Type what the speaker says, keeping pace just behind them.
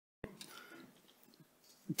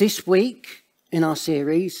This week in our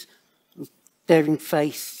series, Daring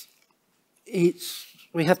Faith,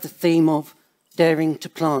 we have the theme of daring to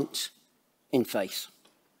plant in faith.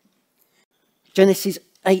 Genesis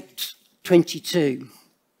 8:22.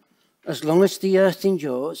 As long as the earth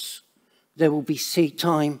endures, there will be seed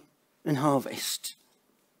time and harvest.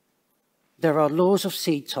 There are laws of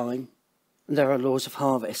seed time and there are laws of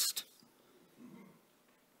harvest.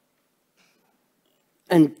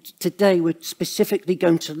 And today we're specifically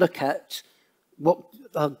going to look at what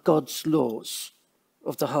are God's laws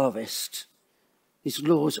of the harvest. His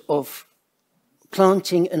laws of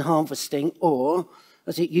planting and harvesting, or,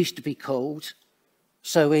 as it used to be called,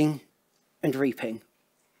 sowing and reaping.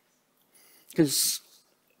 Because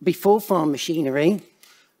before farm machinery,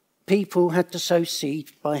 people had to sow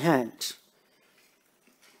seed by hand.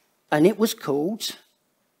 And it was called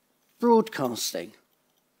broadcasting.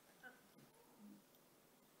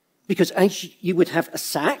 Because as you would have a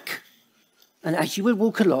sack, and as you would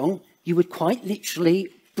walk along, you would quite literally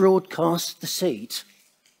broadcast the seed.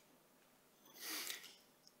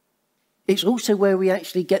 It's also where we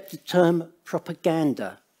actually get the term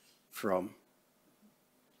propaganda from.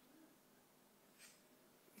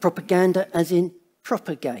 Propaganda as in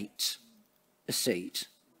propagate a seed.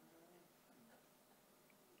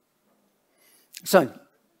 So,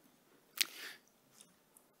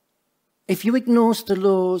 if you ignore the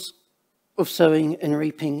laws of sowing and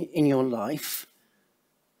reaping in your life,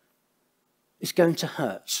 it's going to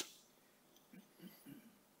hurt.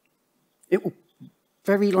 It will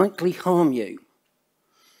very likely harm you.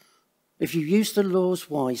 If you use the laws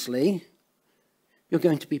wisely, you're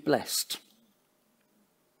going to be blessed.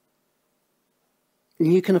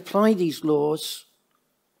 And you can apply these laws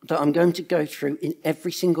that I'm going to go through in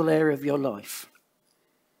every single area of your life.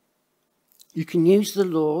 You can use the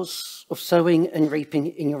laws of sowing and reaping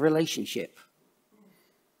in your relationship.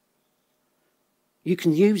 You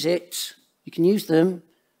can use them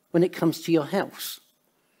when it comes to your health.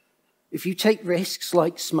 If you take risks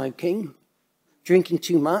like smoking, drinking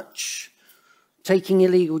too much, taking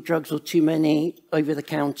illegal drugs or too many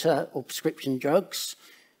over-the-counter or prescription drugs,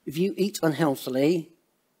 if you eat unhealthily,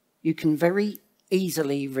 you can very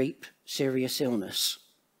easily reap serious illness.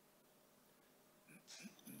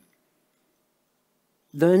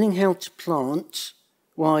 Learning how to plant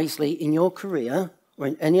wisely in your career or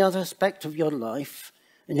in any other aspect of your life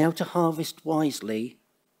and how to harvest wisely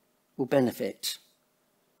will benefit.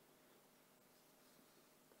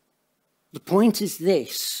 The point is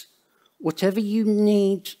this: whatever you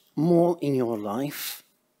need more in your life,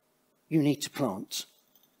 you need to plant.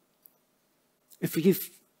 If you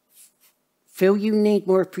feel you need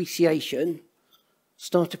more appreciation,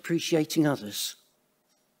 start appreciating others.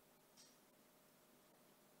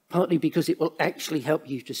 Partly because it will actually help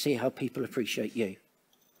you to see how people appreciate you.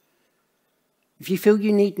 If you feel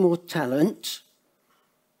you need more talent,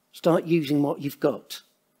 start using what you've got.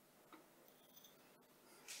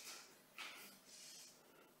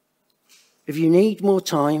 If you need more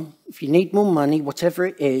time, if you need more money, whatever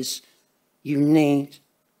it is, you need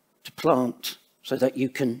to plant so that you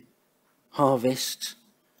can harvest,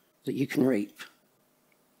 that you can reap.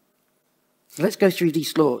 Let's go through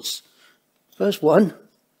these laws. First one.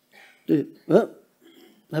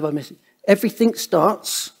 Have I missed it? Everything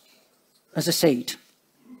starts as a seed.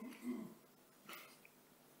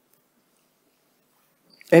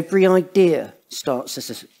 Every idea starts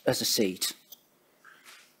as a seed.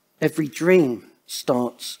 Every dream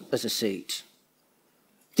starts as a seed.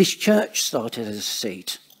 This church started as a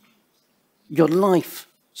seed. Your life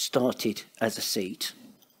started as a seed.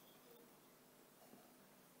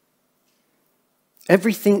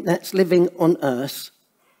 Everything that's living on earth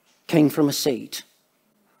came from a seed.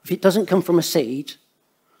 If it doesn't come from a seed,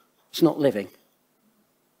 it's not living.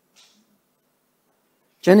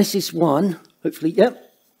 Genesis 1, hopefully,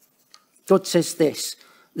 yep. God says this: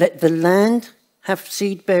 let the land have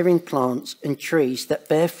seed-bearing plants and trees that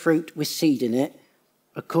bear fruit with seed in it,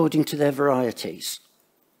 according to their varieties.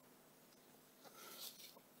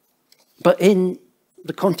 But in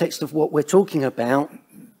the context of what we're talking about,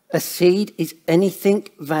 a seed is anything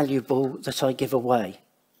valuable that I give away.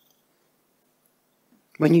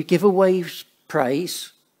 When you give away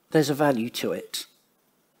praise, there's a value to it.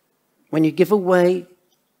 When you give away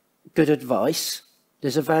good advice,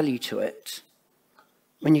 there's a value to it.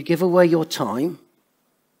 When you give away your time,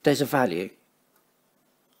 there's a value.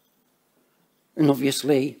 And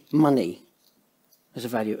obviously, money has a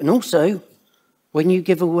value. And also, when you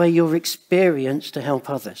give away your experience to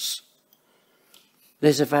help others,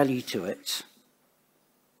 there's a value to it.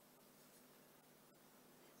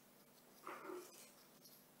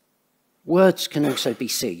 words can also be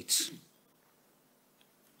seeds.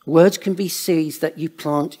 Words can be seeds that you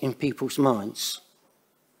plant in people's minds,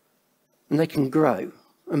 and they can grow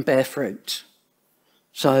and bear fruit.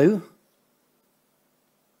 So,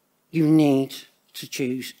 you need to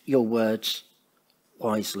choose your words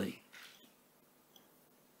wisely.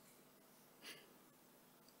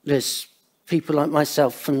 There's people like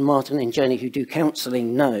myself and Martin and Jenny who do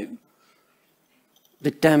counselling know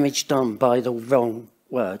the damage done by the wrong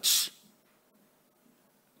words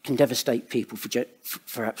can devastate people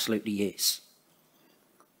for absolutely years.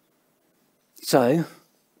 So,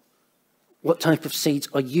 what type of seeds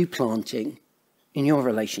are you planting in your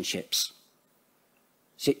relationships?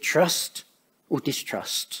 Is it trust or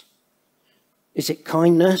distrust? Is it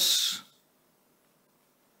kindness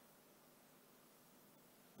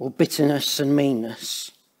or bitterness and meanness?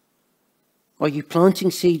 Are you planting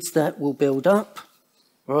seeds that will build up,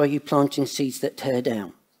 or are you planting seeds that tear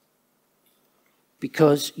down?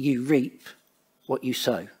 Because you reap what you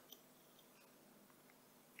sow.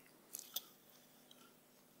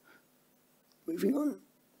 Moving on.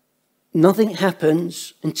 Nothing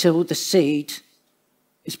happens until the seed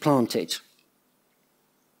is planted.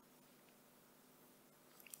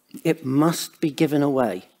 It must be given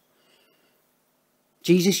away.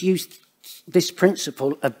 Jesus used this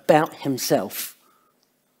principle about himself.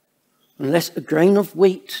 Unless a grain of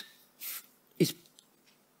wheat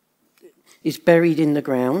is buried in the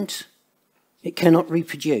ground, it cannot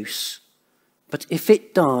reproduce. But if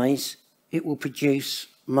it dies, it will produce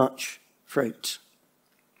much fruit.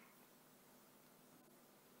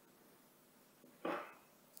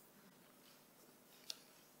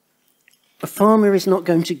 A farmer is not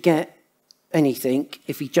going to get anything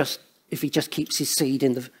if he just keeps his seed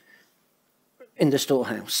in the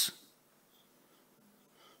storehouse.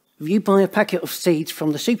 If you buy a packet of seeds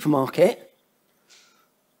from the supermarket,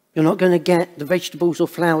 you're not going to get the vegetables or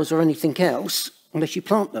flowers or anything else unless you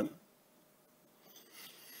plant them.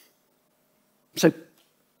 So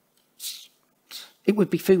it would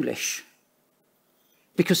be foolish,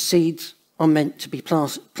 because seeds are meant to be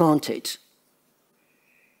planted.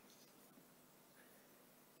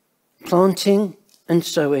 Planting and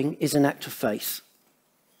sowing is an act of faith.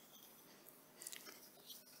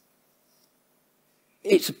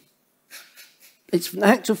 It's an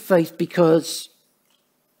act of faith because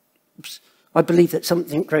I believe that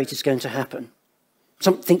something great is going to happen.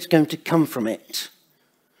 Something's going to come from it.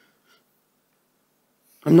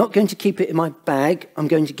 I'm not going to keep it in my bag. I'm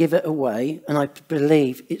going to give it away, and I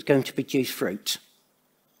believe it's going to produce fruit.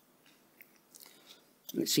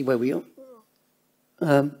 Let's see where we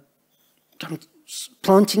are.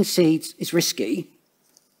 Planting seeds is risky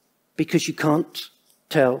because you can't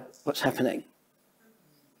tell what's happening.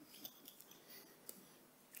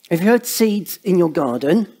 If you had seeds in your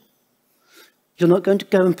garden, you're not going to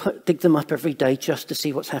go and dig them up every day just to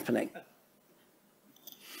see what's happening.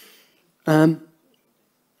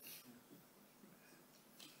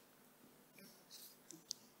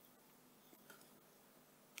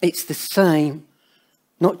 It's the same,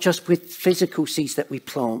 not just with physical seeds that we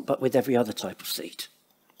plant, but with every other type of seed.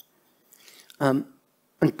 And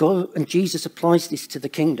Jesus applies this to the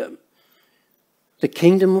kingdom. The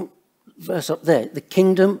kingdom, verse up there, the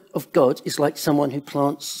kingdom of God is like someone who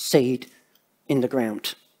plants seed in the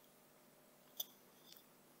ground.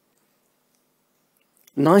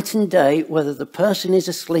 Night and day, whether the person is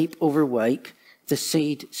asleep or awake, the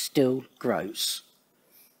seed still grows.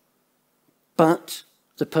 But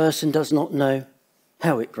the person does not know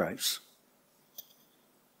how it grows.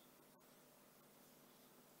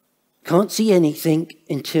 Can't see anything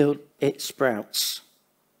until it sprouts.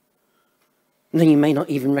 And then you may not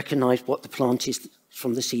even recognize what the plant is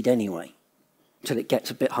from the seed anyway, until it gets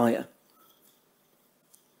a bit higher.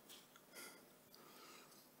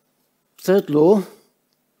 Third law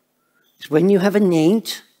is when you have a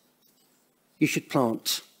need, you should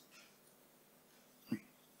plant.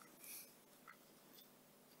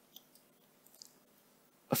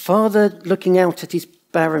 A father looking out at his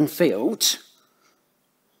barren field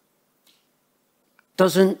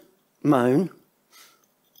doesn't moan,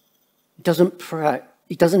 doesn't pray,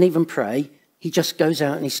 he doesn't even pray, he just goes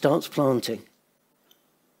out and he starts planting.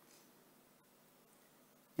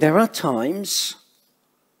 There are times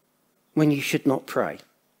when you should not pray.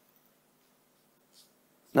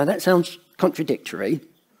 Now that sounds contradictory,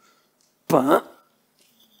 but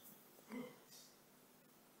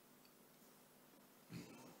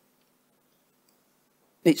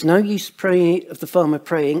it's no use praying of the farmer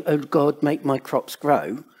praying, "Oh God, make my crops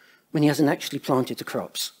grow," when he hasn't actually planted the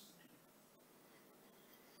crops.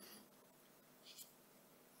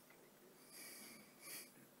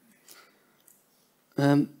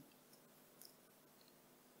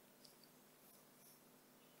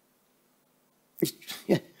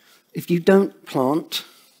 If you don't plant,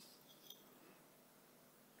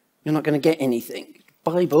 you're not going to get anything.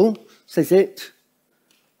 The Bible says it.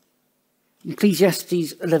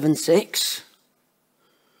 Ecclesiastes 11:6.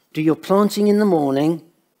 Do your planting in the morning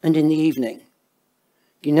and in the evening.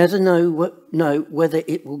 You never know whether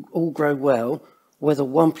it will all grow well, whether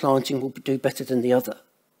one planting will do better than the other.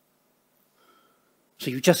 So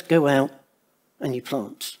you just go out and you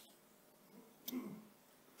plant.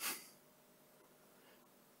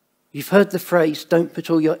 You've heard the phrase, don't put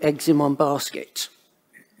all your eggs in one basket.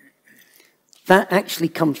 That actually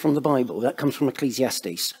comes from the Bible. That comes from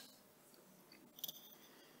Ecclesiastes.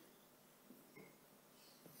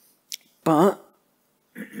 But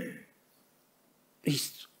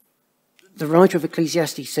the writer of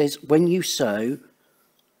Ecclesiastes says, when you sow,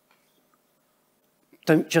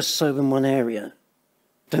 don't just sow in one area.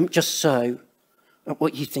 Don't just sow at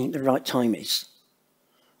what you think the right time is.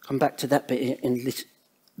 Come back to that bit in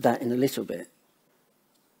a little bit.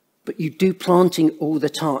 But you do planting all the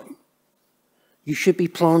time. You should be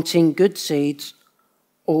planting good seeds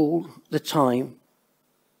all the time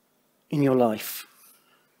in your life,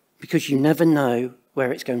 because you never know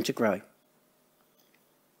where it's going to grow.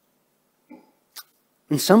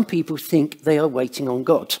 And some people think they are waiting on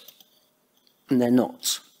God, and they're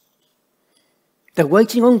not. They're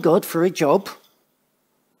waiting on God for a job,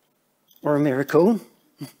 or a miracle,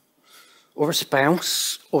 or a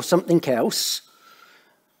spouse, or something else.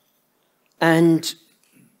 And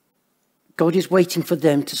God is waiting for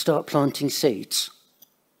them to start planting seeds.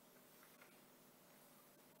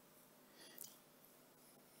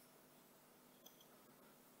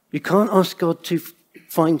 You can't ask God to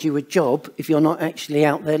find you a job if you're not actually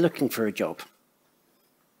out there looking for a job.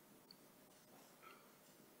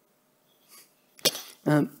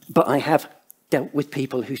 But I have dealt with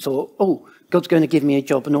people who thought, oh, God's going to give me a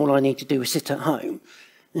job and all I need to do is sit at home.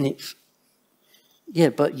 And it's, yeah,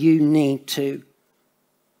 but you need to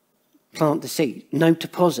plant the seed. No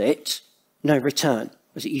deposit, no return,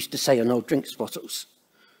 as it used to say on old drinks bottles.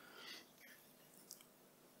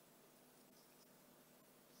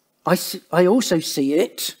 I also see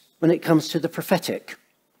it when it comes to the prophetic.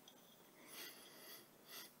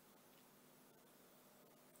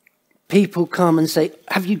 People come and say,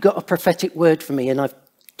 have you got a prophetic word for me? And I've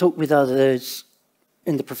talked with others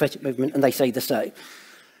in the prophetic movement and they say the same.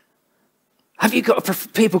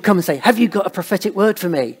 People come and say, have you got a prophetic word for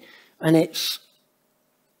me? And it's,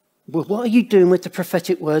 well, what are you doing with the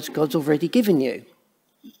prophetic words God's already given you?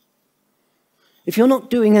 If you're not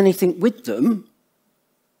doing anything with them,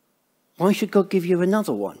 why should God give you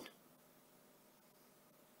another one?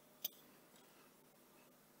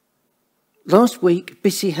 Last week,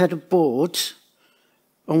 Bissy had a board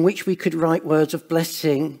on which we could write words of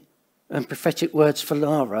blessing and prophetic words for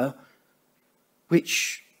Lara,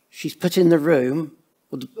 which she's put in the room,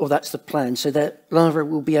 or that's the plan, so that Lara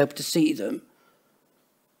will be able to see them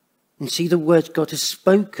and see the words God has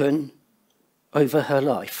spoken over her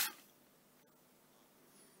life.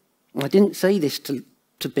 I didn't say this to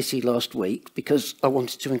Bissy last week because I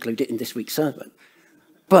wanted to include it in this week's sermon.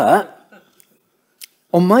 But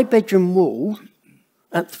on my bedroom wall,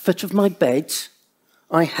 at the foot of my bed,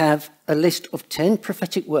 I have a list of 10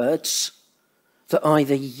 prophetic words that are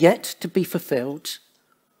either yet to be fulfilled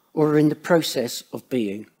or are in the process of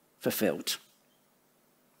being fulfilled.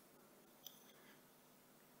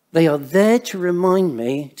 They are there to remind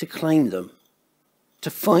me to claim them, to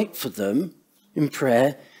fight for them in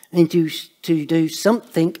prayer, and to do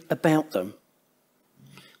something about them.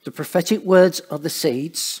 The prophetic words are the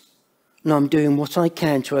seeds, and I'm doing what I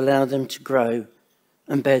can to allow them to grow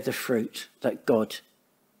and bear the fruit that God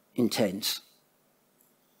intends.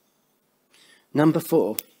 Number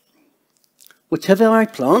 4, whatever I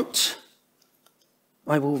plant,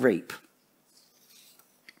 I will reap.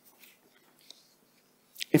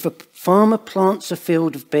 If a farmer plants a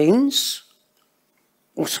field of beans,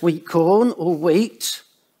 or sweet corn, or wheat,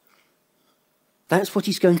 that's what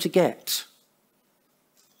he's going to get.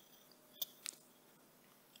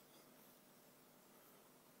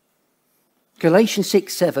 Galatians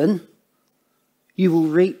 6:7, you will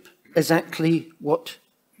reap exactly what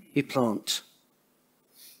you plant.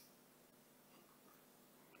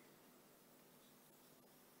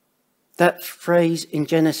 That phrase in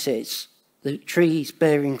Genesis, the trees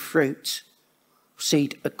bearing fruit,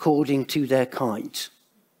 seed according to their kind.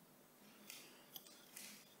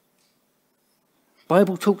 The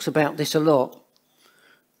Bible talks about this a lot.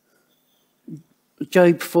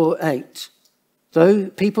 Job 4:8. Though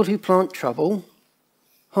people who plant trouble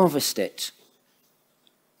harvest it,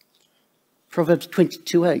 Proverbs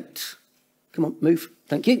 22:8. Come on, move.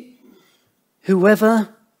 Thank you.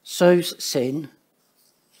 Whoever sows sin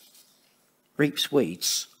reaps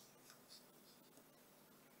weeds.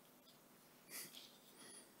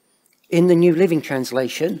 In the New Living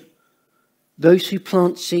Translation, those who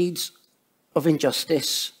plant seeds of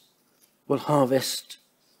injustice will harvest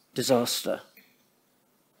disaster.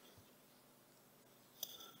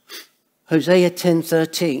 Hosea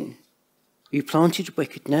 10:13. You planted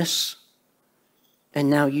wickedness, and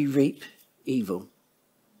now you reap evil.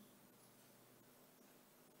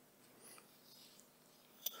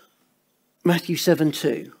 Matthew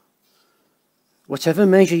 7:2. Whatever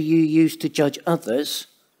measure you use to judge others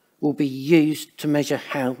will be used to measure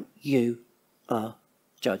how you are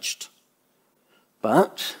judged.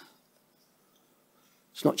 But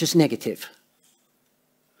it's not just negative.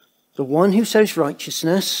 The one who sows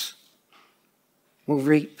righteousness will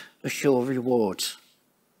reap a sure reward.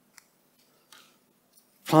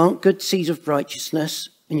 Plant good seeds of righteousness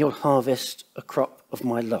and you'll harvest a crop of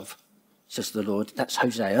my love, says the Lord. That's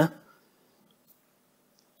Hosea.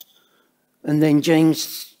 And then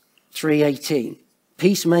James 3:18.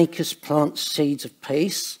 Peacemakers plant seeds of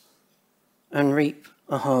peace and reap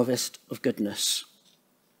a harvest of goodness.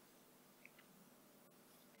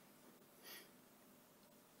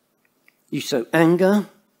 You sow anger,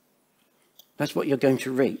 that's what you're going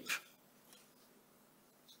to reap.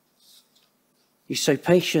 You sow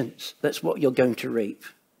patience, that's what you're going to reap.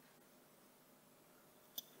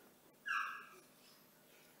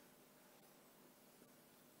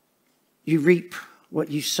 You reap what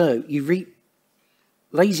you sow. You reap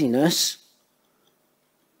laziness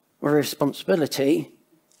or irresponsibility,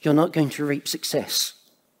 you're not going to reap success.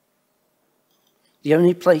 The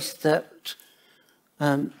only place that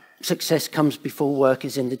success comes before work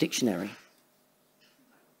is in the dictionary.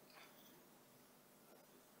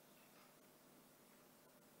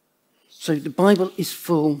 So the Bible is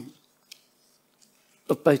full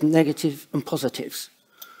of both negative and positives.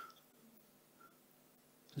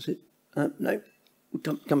 Is it? No,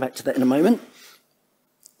 we'll come back to that in a moment.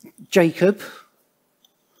 Jacob,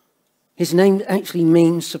 his name actually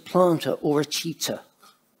means supplanter or a cheater.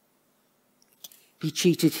 He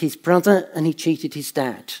cheated his brother and he cheated his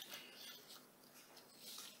dad.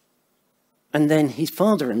 And then his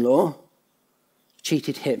father-in-law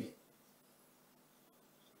cheated him.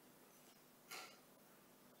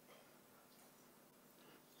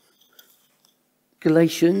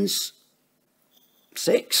 Galatians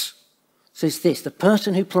 6 says this: the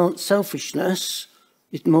person who plants selfishness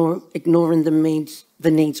is more ignoring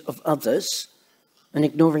the needs of others, and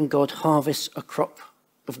ignoring God harvests a crop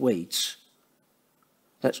of weeds.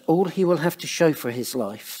 That's all he will have to show for his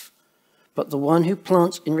life. But the one who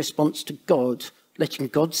plants in response to God, letting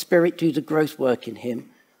God's Spirit do the growth work in him,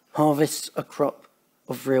 harvests a crop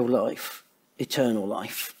of real life, eternal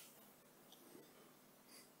life.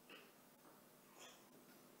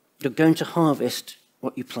 You're going to harvest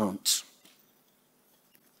what you plant.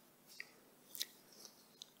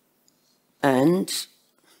 And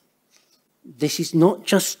this is not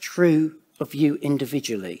just true of you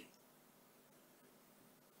individually.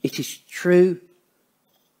 It is true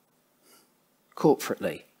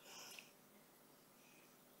corporately.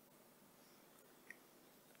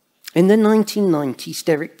 In the 1990s,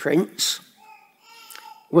 Derek Prince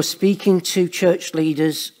was speaking to church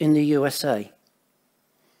leaders in the USA.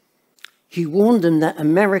 He warned them that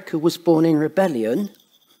America was born in rebellion,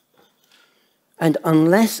 and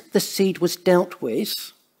unless the seed was dealt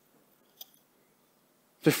with,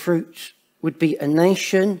 the fruit would be a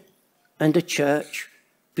nation and a church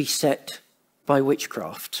beset by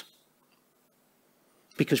witchcraft.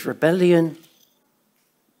 Because rebellion,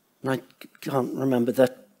 and I can't remember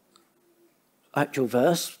the actual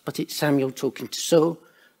verse, but it's Samuel talking to Saul,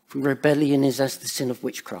 rebellion is as the sin of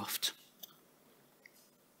witchcraft.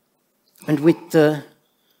 And with the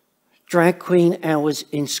drag queen hours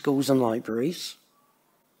in schools and libraries,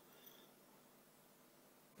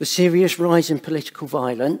 the serious rise in political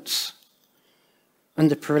violence,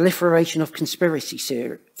 and the proliferation of conspiracy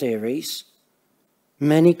theories,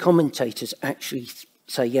 many commentators actually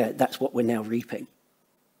say, yeah, that's what we're now reaping.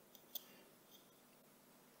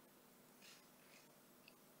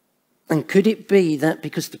 And could it be that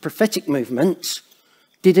because the prophetic movement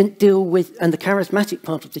didn't deal with, and the charismatic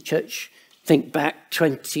part of the church, think back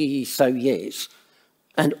 20 so years,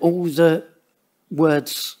 and all the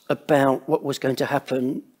words about what was going to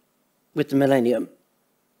happen with the millennium,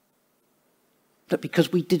 that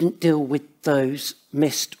because we didn't deal with those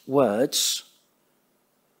missed words,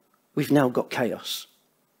 we've now got chaos?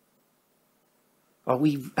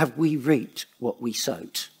 Have we reaped what we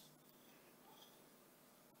sowed?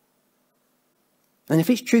 And if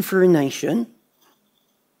it's true for a nation,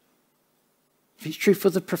 if it's true for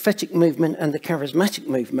the prophetic movement and the charismatic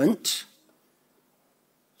movement,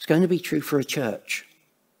 it's going to be true for a church.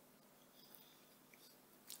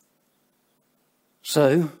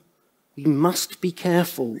 So we must be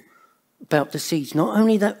careful about the seeds, not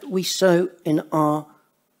only that we sow in our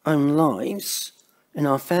own lives, in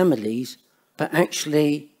our families, but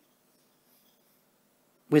actually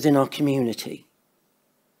within our community.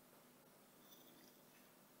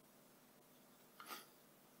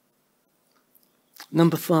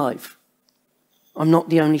 Number 5, I'm not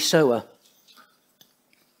the only sower.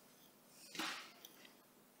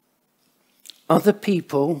 Other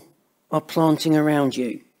people are planting around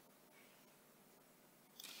you.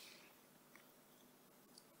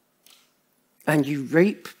 And you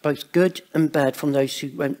reap both good and bad from those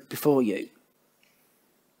who went before you.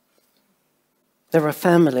 There are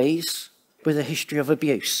families with a history of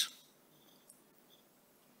abuse,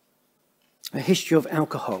 a history of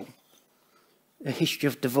alcohol, a history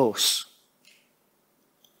of divorce.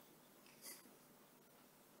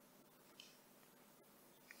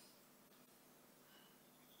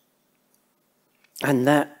 And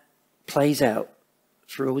that plays out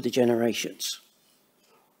through all the generations.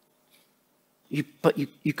 But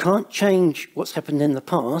you can't change what's happened in the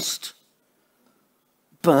past,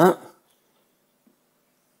 but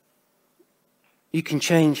you can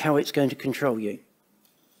change how it's going to control you.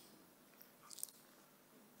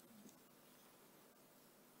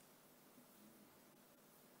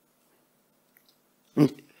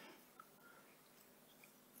 And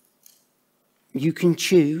you can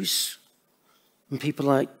choose, and people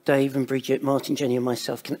like Dave and Bridget, Martin, Jenny and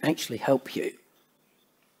myself can actually help you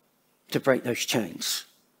to break those chains.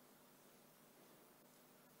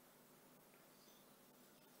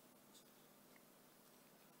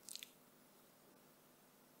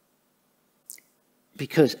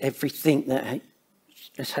 Because everything that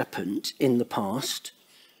has happened in the past,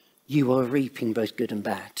 you are reaping both good and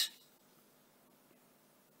bad.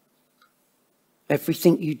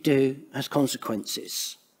 Everything you do has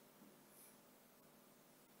consequences.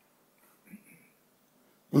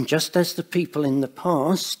 And just as the people in the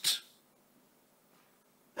past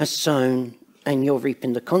has sown and you're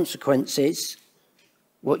reaping the consequences,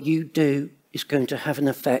 what you do is going to have an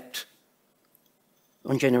effect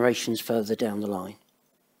on generations further down the line.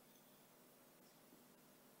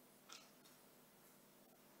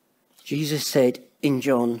 Jesus said in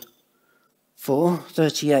John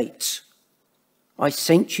 4:38, I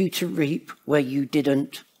sent you to reap where you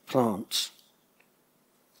didn't plant.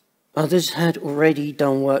 Others had already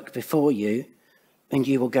done work before you, and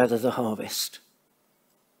you will gather the harvest.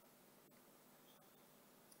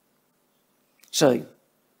 So,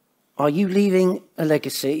 are you leaving a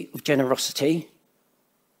legacy of generosity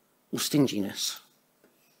or stinginess?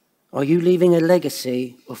 Are you leaving a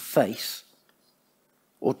legacy of faith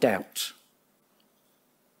or doubt?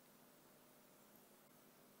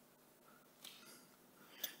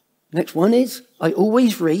 Next one is, I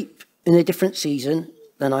always reap in a different season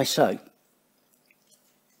than I sow.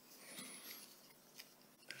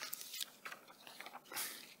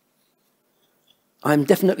 I'm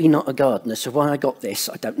definitely not a gardener, so why I got this,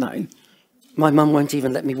 I don't know. My mum won't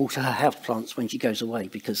even let me water her houseplants when she goes away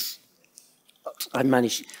because I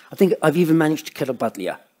think I've even managed to kill a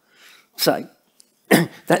buddleia. So,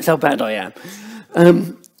 that's how bad I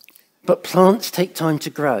am. But plants take time to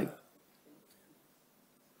grow.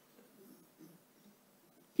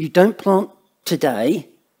 You don't plant today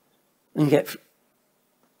and get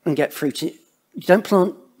fruit. You don't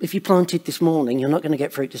plant, if you planted this morning, you're not going to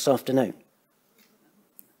get fruit this afternoon.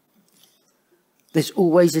 There's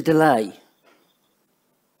always a delay.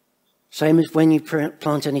 Same as when you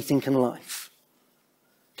plant anything in life.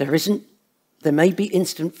 There may be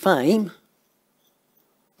instant fame,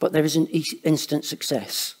 but there isn't instant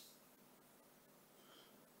success.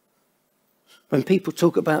 When people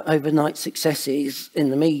talk about overnight successes in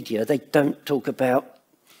the media, they don't talk about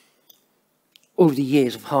all the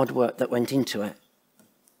years of hard work that went into it.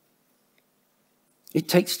 It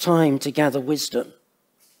takes time to gather wisdom.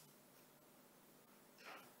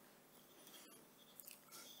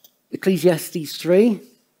 Ecclesiastes 3,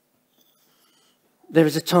 there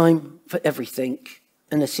is a time for everything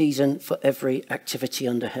and a season for every activity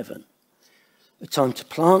under heaven. A time to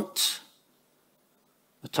plant,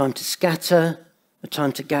 a time to scatter, a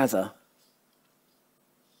time to gather.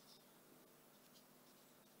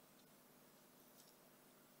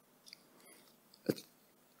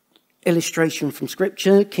 Illustration from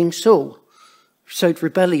Scripture, King Saul showed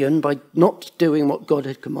rebellion by not doing what God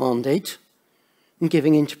had commanded and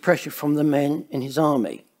giving in to pressure from the men in his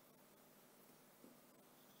army.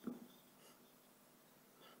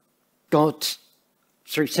 God,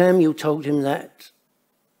 through Samuel, told him that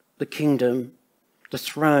the kingdom, the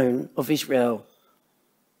throne of Israel,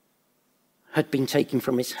 had been taken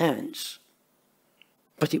from his hands.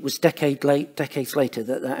 But it was decades later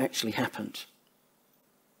that actually happened.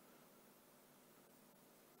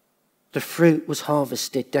 The fruit was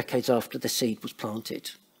harvested decades after the seed was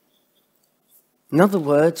planted. In other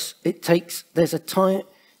words, it takes time.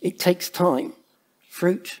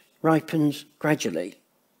 Fruit ripens gradually.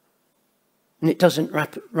 And it doesn't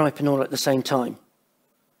ripen all at the same time.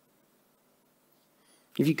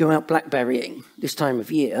 If you go out blackberrying this time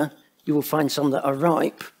of year, you will find some that are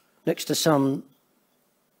ripe next to some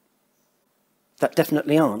that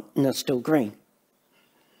definitely aren't, and they're still green.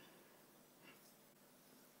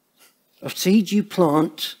 A seed you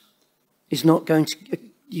plant is not going to,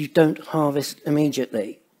 you don't harvest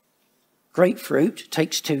immediately. Grapefruit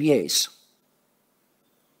takes 2 years.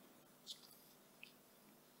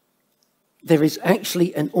 There is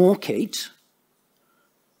actually an orchid.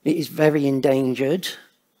 It is very endangered.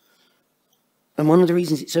 And one of the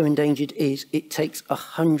reasons it's so endangered is it takes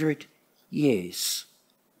 100 years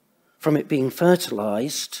from it being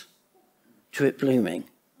fertilized to it blooming.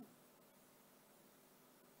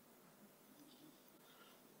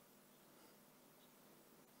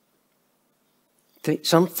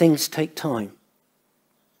 Some things take time,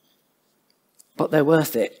 but they're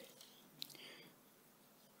worth it.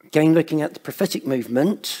 Again, looking at the prophetic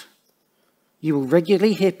movement, you will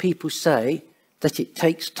regularly hear people say that it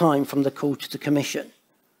takes time from the call to the commission.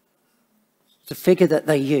 The figure that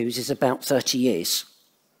they use is about 30 years.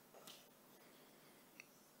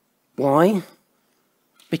 Why?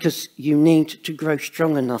 Because you need to grow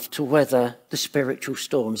strong enough to weather the spiritual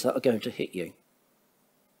storms that are going to hit you.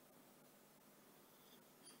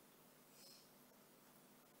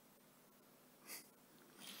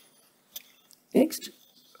 Next,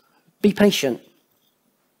 be patient.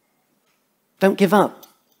 Don't give up.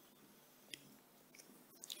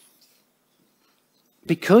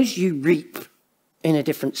 Because you reap in a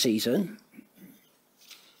different season,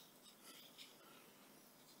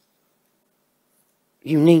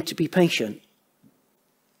 you need to be patient.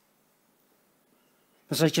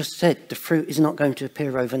 As I just said, the fruit is not going to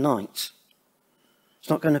appear overnight. It's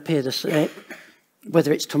not going to appear the same,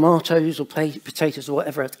 whether it's tomatoes or potatoes or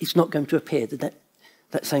whatever, it's not going to appear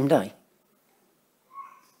that same day.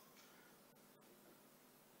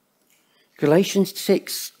 Galatians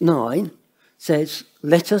 6:9 says,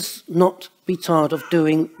 "Let us not be tired of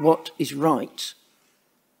doing what is right,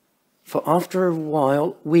 for after a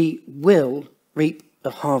while we will reap a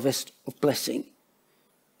harvest of blessing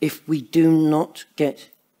if we do not get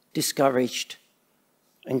discouraged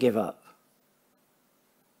and give up."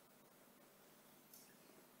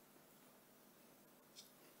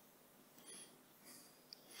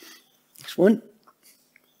 Next one,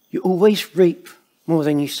 you always reap more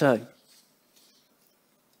than you sow.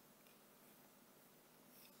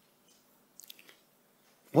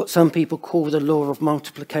 What some people call the law of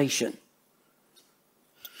multiplication.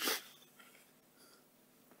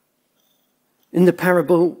 In the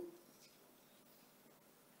parable,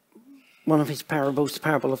 one of his parables, the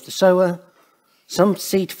parable of the sower, some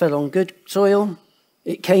seed fell on good soil.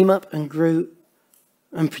 It came up and grew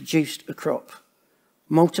and produced a crop,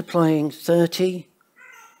 multiplying 30,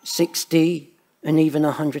 60, and even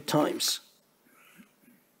 100 times.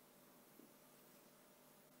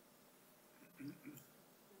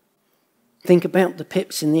 Think about the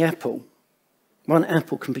pips in the apple. One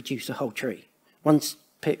apple can produce a whole tree. One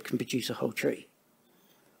pip can produce a whole tree.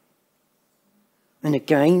 And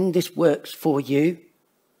again, this works for you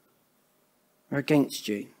or against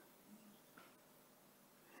you.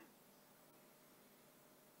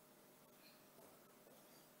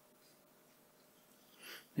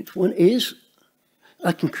 Next one is,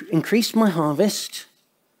 I can increase my harvest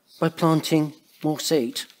by planting more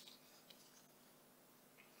seed.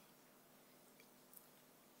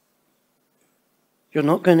 You're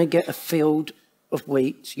not going to get a field of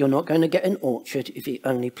wheat. You're not going to get an orchard if you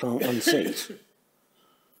only plant one seed.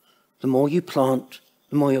 The more you plant,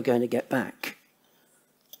 the more you're going to get back.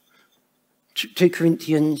 2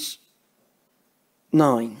 Corinthians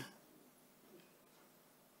 9.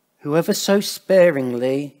 Whoever sows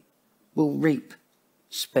sparingly will reap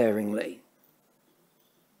sparingly.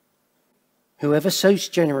 Whoever sows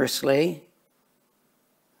generously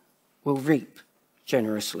will reap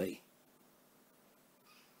generously.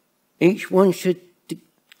 Each one should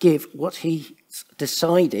give what he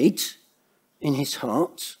decided in his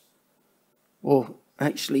heart, or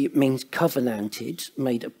actually it means covenanted,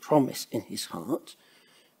 made a promise in his heart,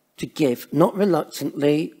 to give, not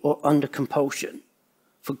reluctantly or under compulsion,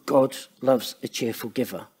 for God loves a cheerful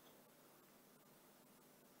giver.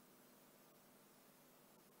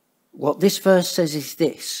 What this verse says is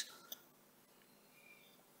this: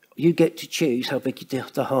 you get to choose how big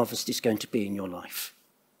the harvest is going to be in your life.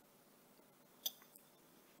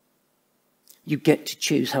 You get to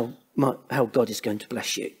choose how God is going to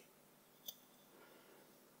bless you.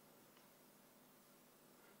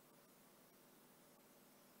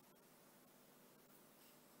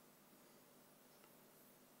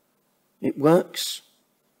 It works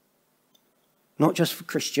not just for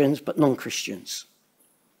Christians, but non-Christians.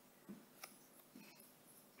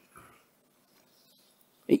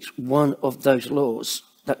 It's one of those laws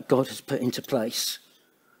that God has put into place.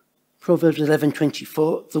 Proverbs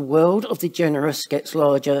 11:24, the world of the generous gets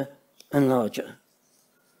larger and larger.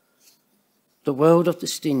 The world of the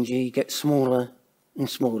stingy gets smaller and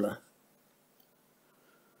smaller.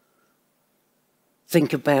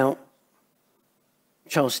 Think about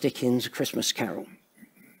Charles Dickens' A Christmas Carol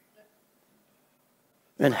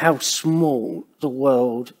and how small the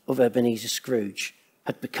world of Ebenezer Scrooge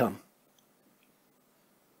had become.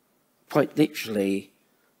 Quite literally,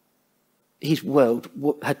 his world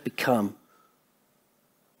had become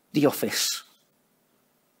the office.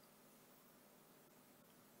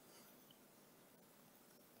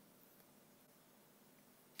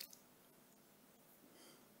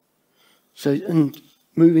 So, and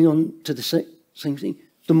moving on to the same thing,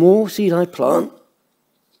 the more seed I plant,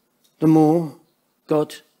 the more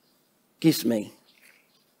God gives me.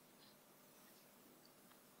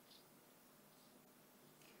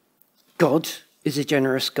 God is a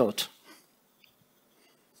generous God.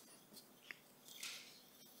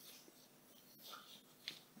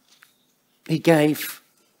 He gave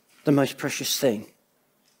the most precious thing.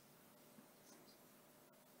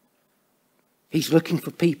 He's looking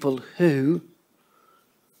for people who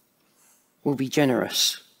will be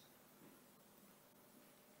generous.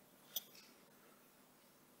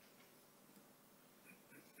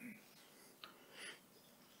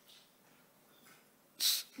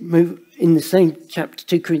 In the same chapter,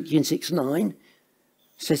 2 Corinthians 6:9,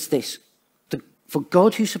 says this: for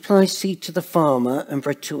God who supplies seed to the farmer and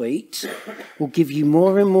bread to eat will give you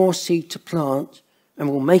more and more seed to plant and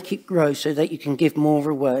will make it grow so that you can give more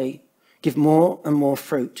away, give more and more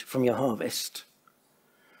fruit from your harvest.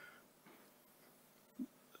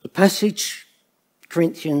 The passage,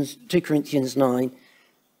 2 Corinthians 9,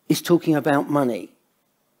 is talking about money.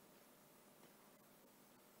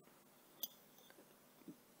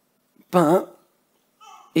 But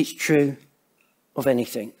it's true of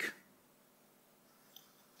anything.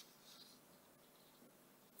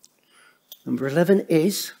 Number 11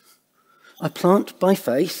 is, I plant by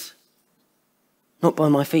faith, not by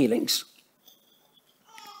my feelings.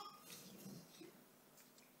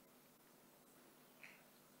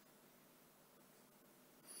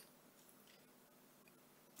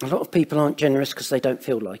 A lot of people aren't generous because they don't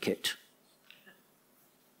feel like it.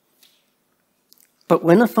 But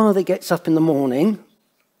when a father gets up in the morning,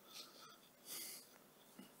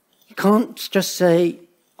 you can't just say,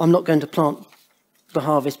 I'm not going to plant the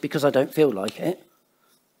harvest because I don't feel like it.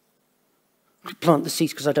 Plant the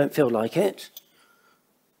seeds because I don't feel like it.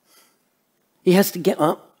 He has to get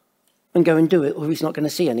up and go and do it, or he's not going to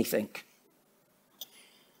see anything.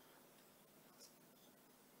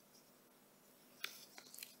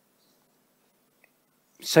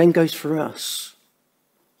 Same goes for us.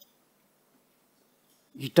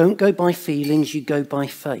 You don't go by feelings, you go by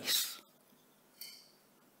faith.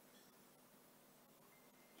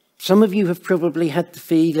 Some of you have probably had the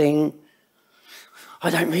feeling,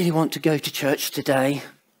 I don't really want to go to church today.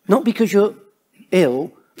 Not because you're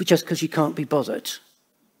ill, but just because you can't be bothered.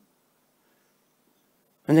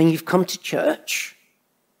 And then you've come to church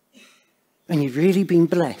and you've really been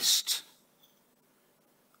blessed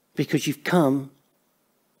because you've come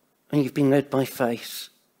and you've been led by faith,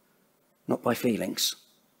 not by feelings.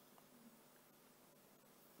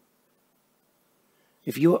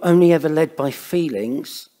 If you're only ever led by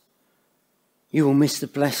feelings, you will miss the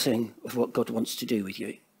blessing of what God wants to do with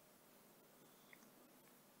you.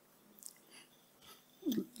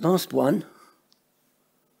 Last one.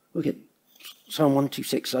 Look at Psalm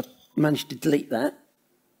 126. I managed to delete that.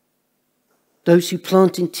 Those who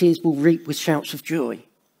plant in tears will reap with shouts of joy.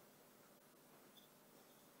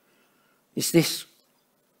 Is this,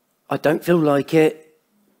 I don't feel like it.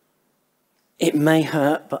 It may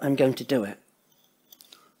hurt, but I'm going to do it.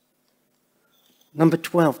 Number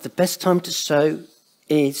 12, the best time to sow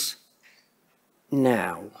is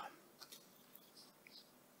now.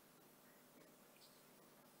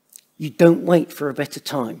 You don't wait for a better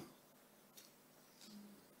time.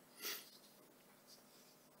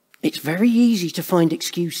 It's very easy to find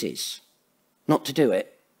excuses not to do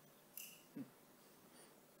it.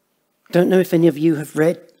 Don't know if any of you have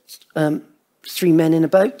read Three Men in a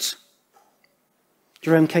Boat,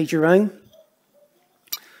 Jerome K. Jerome.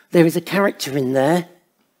 There is a character in there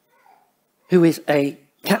who is a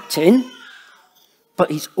captain,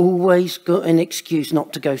 but he's always got an excuse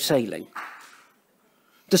not to go sailing.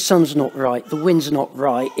 The sun's not right, the wind's not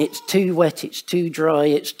right, it's too wet, it's too dry,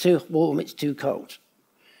 it's too warm, it's too cold.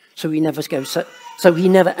 So he never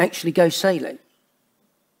actually goes sailing.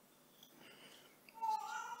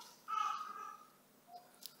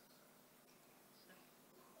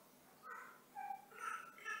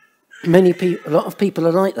 A lot of people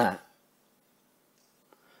are like that.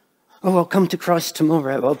 Oh, I'll come to Christ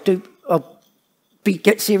tomorrow.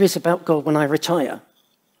 Get serious about God when I retire.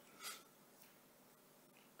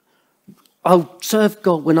 I'll serve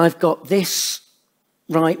God when I've got this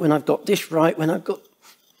right,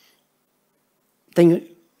 then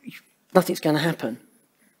nothing's going to happen.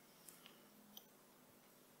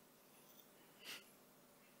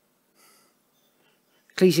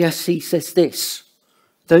 Ecclesiastes says this: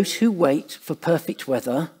 those who wait for perfect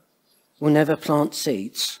weather will never plant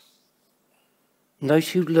seeds. And those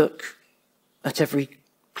who look at every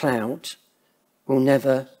cloud will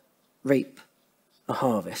never reap a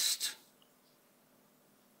harvest.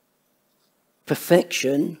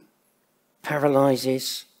 Perfection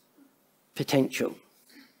paralyzes potential.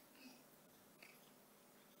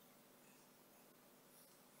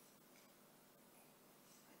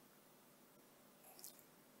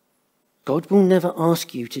 God will never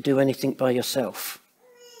ask you to do anything by yourself.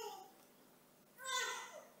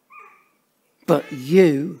 But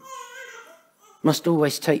you must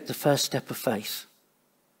always take the first step of faith.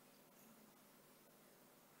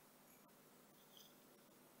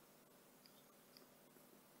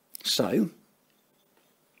 So,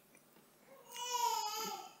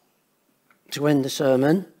 to end the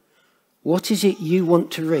sermon, what is it you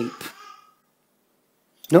want to reap?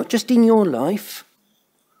 Not just in your life,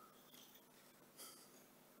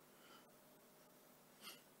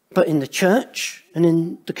 but in the church and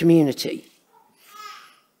in the community.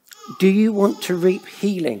 Do you want to reap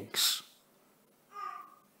healings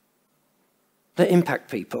that impact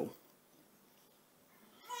people?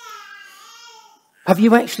 Have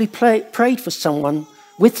you actually prayed for someone,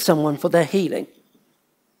 with someone, for their healing?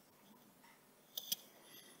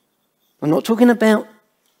 I'm not talking about,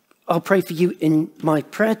 I'll pray for you in my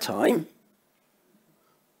prayer time.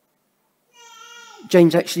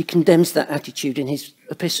 James actually condemns that attitude in his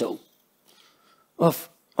epistle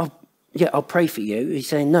I'll pray for you. He's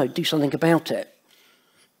saying, no, do something about it.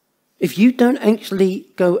 If you don't actually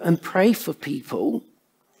go and pray for people,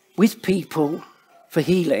 with people, for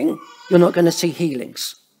healing, you're not going to see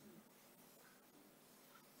healings.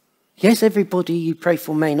 Yes, everybody you pray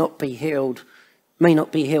for may not be healed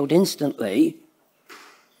instantly,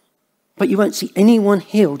 but you won't see anyone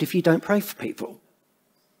healed if you don't pray for people.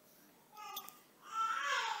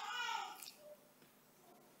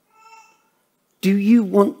 Do you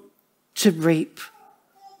want to reap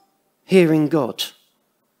hearing God?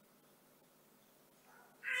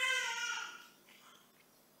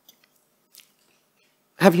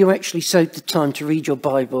 Have you actually sowed the time to read your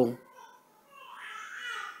Bible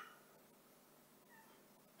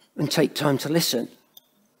and take time to listen?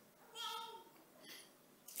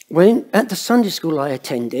 When at the Sunday school I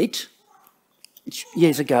attended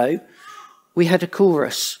years ago, we had a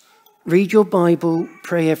chorus: read your Bible,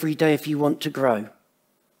 pray every day if you want to grow.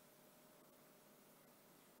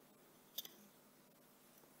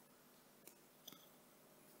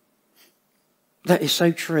 That is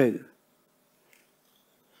so true.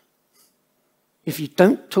 If you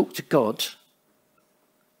don't talk to God,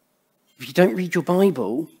 if you don't read your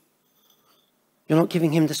Bible, you're not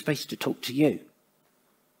giving him the space to talk to you.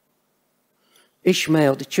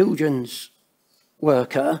 Ishmael, the children's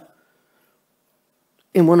worker,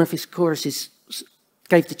 in one of his choruses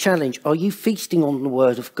gave the challenge: are you feasting on the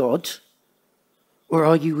word of God, or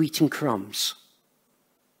are you eating crumbs?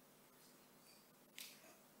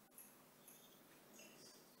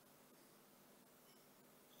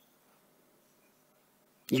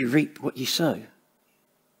 You reap what you sow.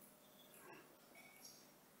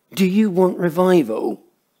 Do you want revival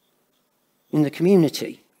in the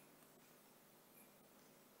community?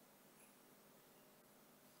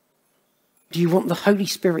 Do you want the Holy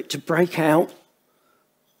Spirit to break out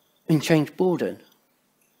and change Borden?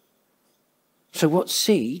 So what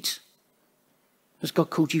seed has God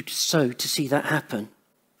called you to sow to see that happen?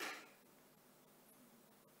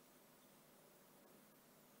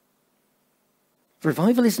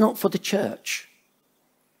 Revival is not for the church.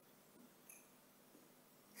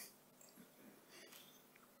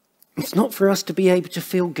 It's not for us to be able to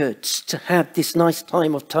feel good, to have this nice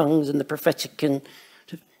time of tongues and the prophetic,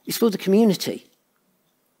 it's for the community.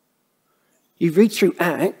 You read through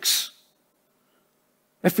Acts,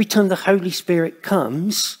 every time the Holy Spirit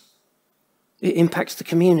comes, it impacts the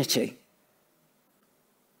community.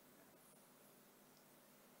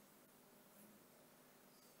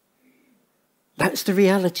 That's the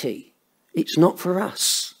reality. It's not for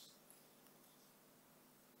us.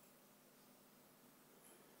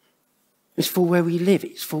 It's for where we live.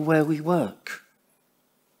 It's for where we work.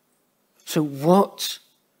 So what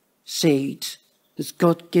seed has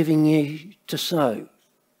God given you to sow?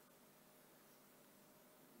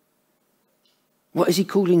 What is he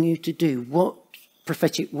calling you to do? What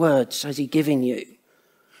prophetic words has he given you?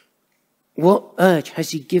 What urge has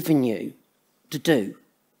he given you to do?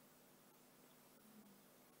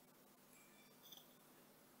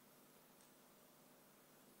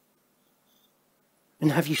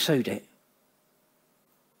 And have you sowed it?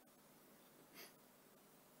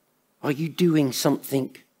 Are you doing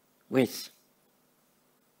something with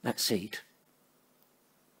that seed?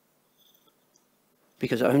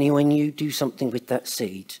 Because only when you do something with that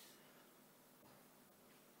seed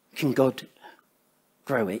can God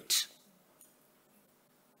grow it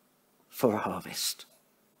for a harvest.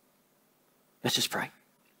 Let us pray.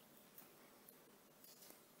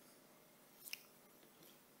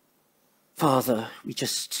 Father, we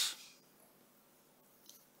just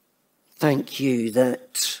thank you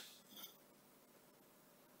that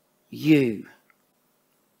you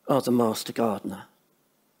are the master gardener.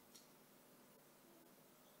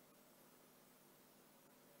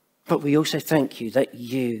 But we also thank you that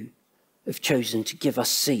you have chosen to give us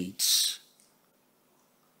seeds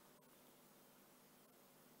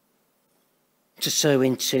to sow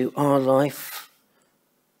into our life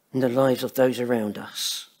and the lives of those around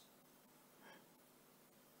us.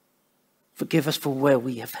 Forgive us for where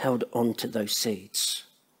we have held on to those seeds.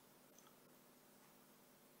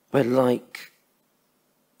 Where, like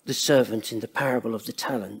the servant in the parable of the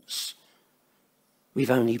talents,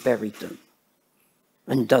 we've only buried them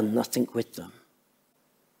and done nothing with them.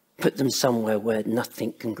 Put them somewhere where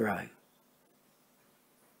nothing can grow.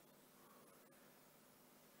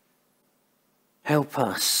 Help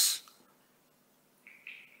us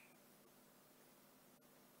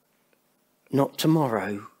not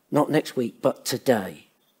tomorrow, not next week, but today,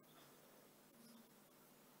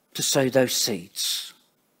 to sow those seeds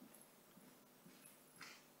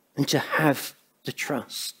and to have the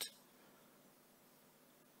trust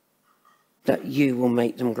that you will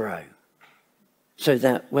make them grow, so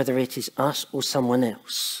that whether it is us or someone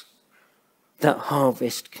else, that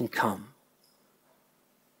harvest can come,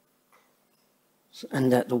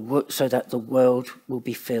 and that so that the world will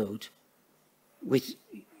be filled with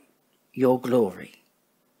your glory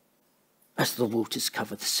as the waters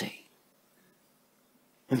cover the sea.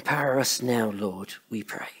 Empower us now, Lord, we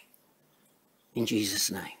pray. In Jesus'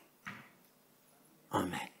 name,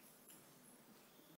 amen.